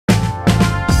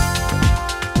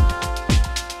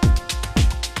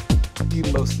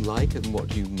most like and what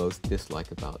do you most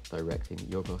dislike about directing,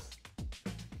 Yorgos?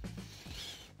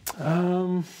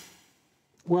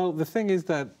 Well, the thing is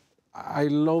that I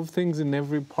love things in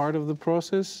every part of the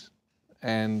process,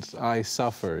 and I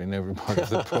suffer in every part of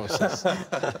the process.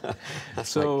 That's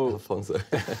So, like Alfonso.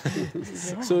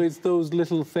 so it's those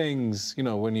little things, you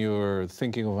know, when you're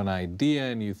thinking of an idea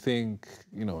and you think,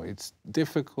 you know, it's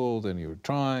difficult and you're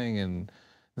trying, and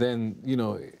then, you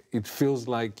know, it feels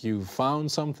like you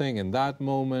found something in that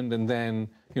moment, and then,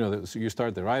 you know, so you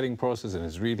start the writing process and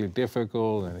it's really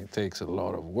difficult and it takes a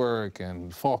lot of work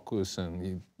and focus and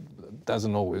it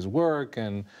doesn't always work.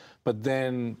 But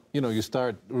then, you know, you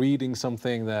start reading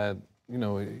something that, you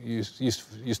know,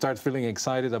 you start feeling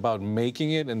excited about making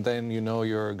it, and then you know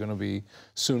you're going to be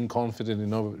soon confident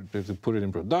enough to put it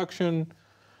in production.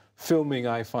 Filming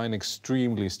I find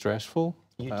extremely stressful.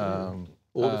 You do?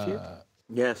 All of you?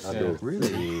 Yes, I do.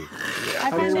 Really? I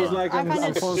mean, it was like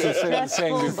Alfonso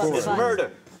saying before. It's murder.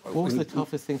 What was the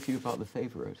toughest thing for you about The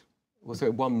Favourite? Was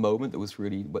there one moment that was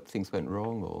really, what things went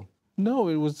wrong, or? No,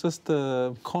 it was just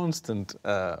the constant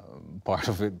part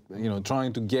of it, you know,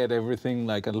 trying to get everything,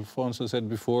 like Alfonso said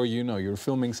before, you know, you're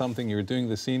filming something, you're doing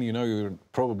the scene, you know, you're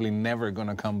probably never going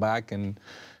to come back and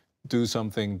do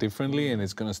something differently, and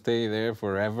it's going to stay there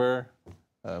forever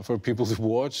for people to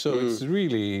watch, so it's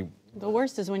really... The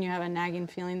worst is when you have a nagging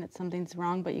feeling that something's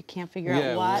wrong, but you can't figure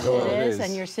out what it is,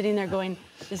 and you're sitting there going,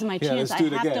 this is my chance, I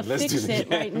have to fix it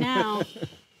right now,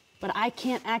 but I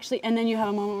can't actually, and then you have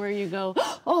a moment where you go,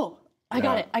 oh, I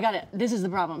got it, this is the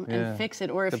problem, and fix it,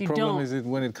 or if you don't. The problem is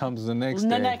when it comes the next day.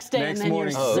 The next day, and then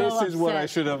morning, you're so upset. This is what I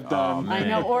should have done. I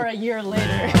know, or a year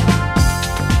later.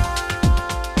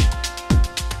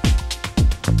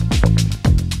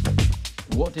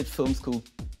 What did film school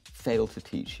fail to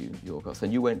teach you, Yorgos?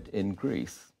 And you went in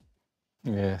Greece.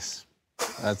 Yes,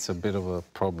 that's a bit of a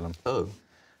problem. Oh.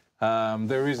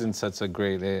 There isn't such a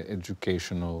great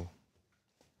educational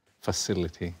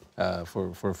facility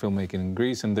for filmmaking in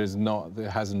Greece, and there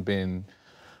hasn't been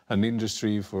an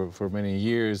industry for many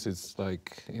years. It's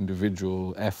like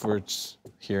individual efforts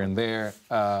here and there.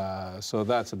 So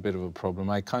that's a bit of a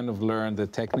problem. I kind of learned the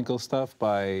technical stuff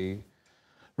by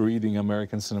reading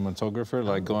American Cinematographer,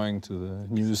 like going to the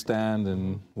newsstand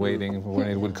and waiting for when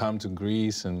it would come to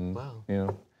Greece, and you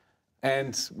know.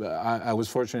 And I was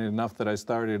fortunate enough that I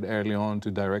started early on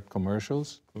to direct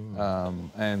commercials,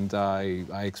 and I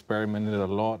experimented a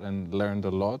lot and learned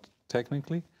a lot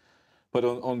technically. But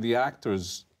on the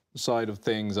actors' side of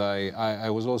things, I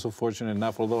was also fortunate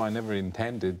enough, although I never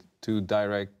intended, to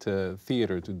direct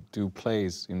theater, to do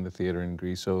plays in the theater in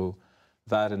Greece. So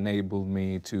that enabled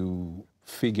me to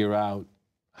figure out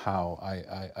how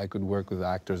I could work with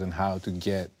actors and how to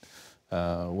get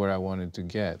where I wanted to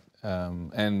get.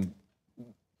 And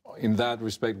in that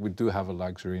respect, we do have a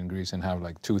luxury in Greece and have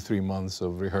like 2-3 months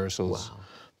of rehearsals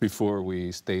before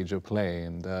we stage a play.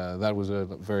 And that was a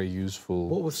very useful school for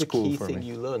me. What was the key thing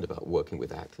you learned about working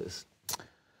with actors?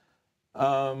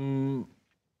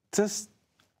 Just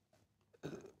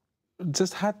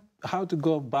how to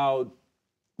go about,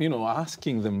 you know,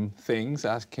 asking them things,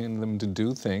 asking them to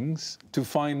do things, to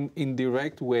find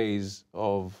indirect ways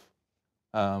of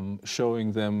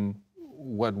showing them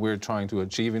what we're trying to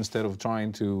achieve instead of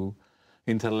trying to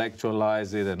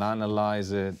intellectualize it and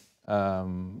analyze it.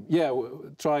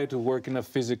 Try to work in a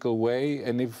physical way,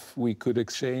 and if we could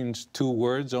exchange 2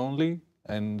 words only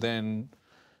and then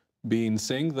be in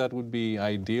sync, that would be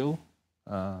ideal.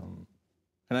 And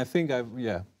I think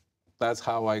that's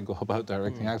how I go about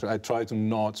directing actors. I try to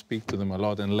not speak to them a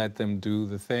lot and let them do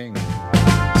the thing.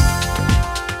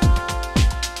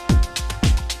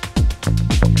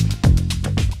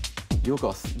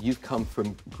 Yorgos, you've come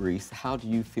from Greece. How do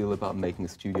you feel about making a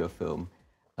studio film?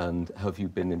 And have you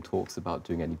been in talks about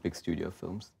doing any big studio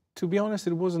films? To be honest,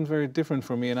 it wasn't very different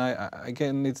for me. And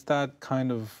again, it's that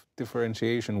kind of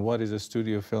differentiation. What is a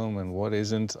studio film and what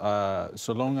isn't?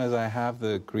 So long as I have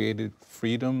the creative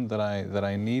freedom that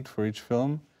I need for each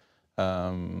film,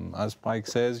 as Pike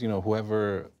says, you know,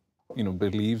 whoever, you know,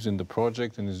 believes in the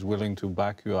project and is willing to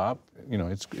back you up, you know,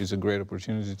 it's a great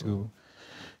opportunity to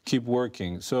keep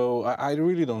working. So I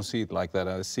really don't see it like that.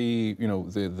 I see, you know,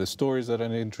 the stories that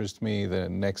interest me, the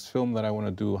next film that I want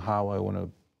to do, how I want to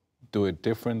do it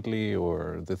differently,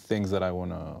 or the things that I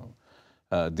want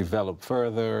to develop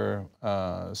further.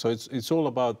 So it's all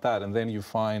about that, and then you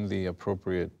find the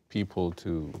appropriate people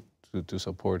to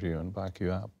support you and back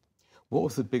you up. What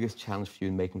was the biggest challenge for you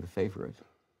in making The Favourite?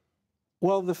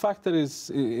 Well, the fact that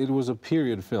it was a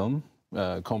period film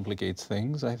complicates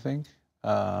things, I think.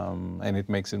 And it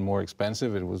makes it more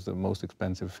expensive. It was the most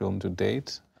expensive film to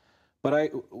date.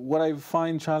 But what I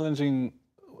find challenging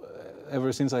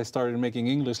ever since I started making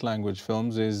English language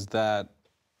films is that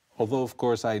although, of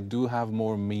course, I do have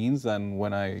more means than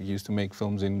when I used to make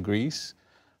films in Greece,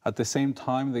 at the same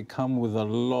time, they come with a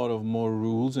lot of more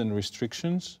rules and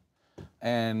restrictions.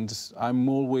 And I'm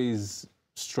always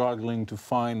struggling to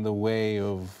find the way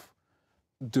of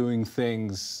doing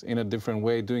things in a different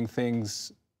way, doing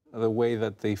things the way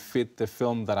that they fit the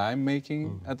film that I'm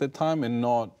making at the time, and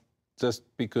not just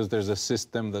because there's a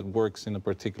system that works in a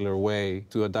particular way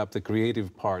to adapt the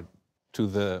creative part to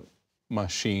the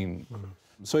machine.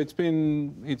 So it's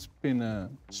been a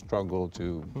struggle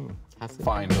to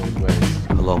find those ways.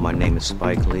 Hello, my name is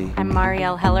Spike Lee. I'm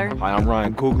Marielle Heller. Hi, I'm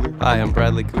Ryan Coogler. Hi, I'm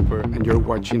Bradley Cooper. And you're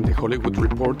watching The Hollywood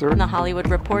Reporter. I'm The Hollywood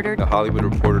Reporter. The Hollywood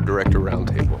Reporter Director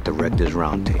Roundtable. Directors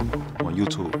Roundtable. On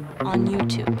YouTube. On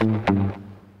YouTube.